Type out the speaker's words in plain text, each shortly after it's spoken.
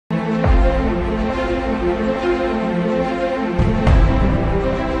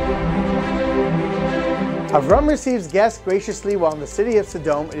Avram receives guests graciously while in the city of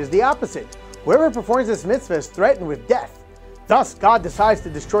Sodom. It is the opposite. Whoever performs this mitzvah is threatened with death. Thus, God decides to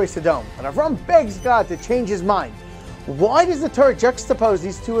destroy Sodom, but Avram begs God to change his mind. Why does the Torah juxtapose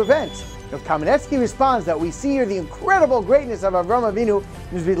these two events? Kamenetsky responds that we see here the incredible greatness of Avram Avinu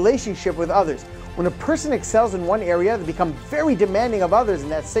in his relationship with others. When a person excels in one area, they become very demanding of others in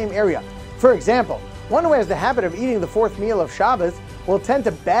that same area. For example, one who has the habit of eating the fourth meal of Shabbos will tend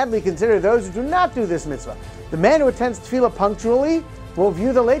to badly consider those who do not do this mitzvah. The man who attends tefillah punctually will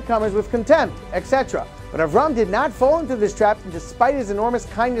view the latecomers with contempt, etc. But Avram did not fall into this trap, and despite his enormous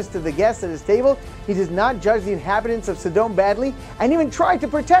kindness to the guests at his table, he does not judge the inhabitants of Sodom badly and even try to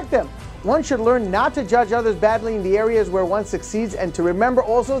protect them. One should learn not to judge others badly in the areas where one succeeds, and to remember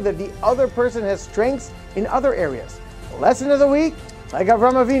also that the other person has strengths in other areas. The lesson of the week, like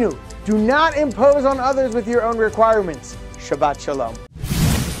Avram Avinu, do not impose on others with your own requirements. Shabbat Shalom.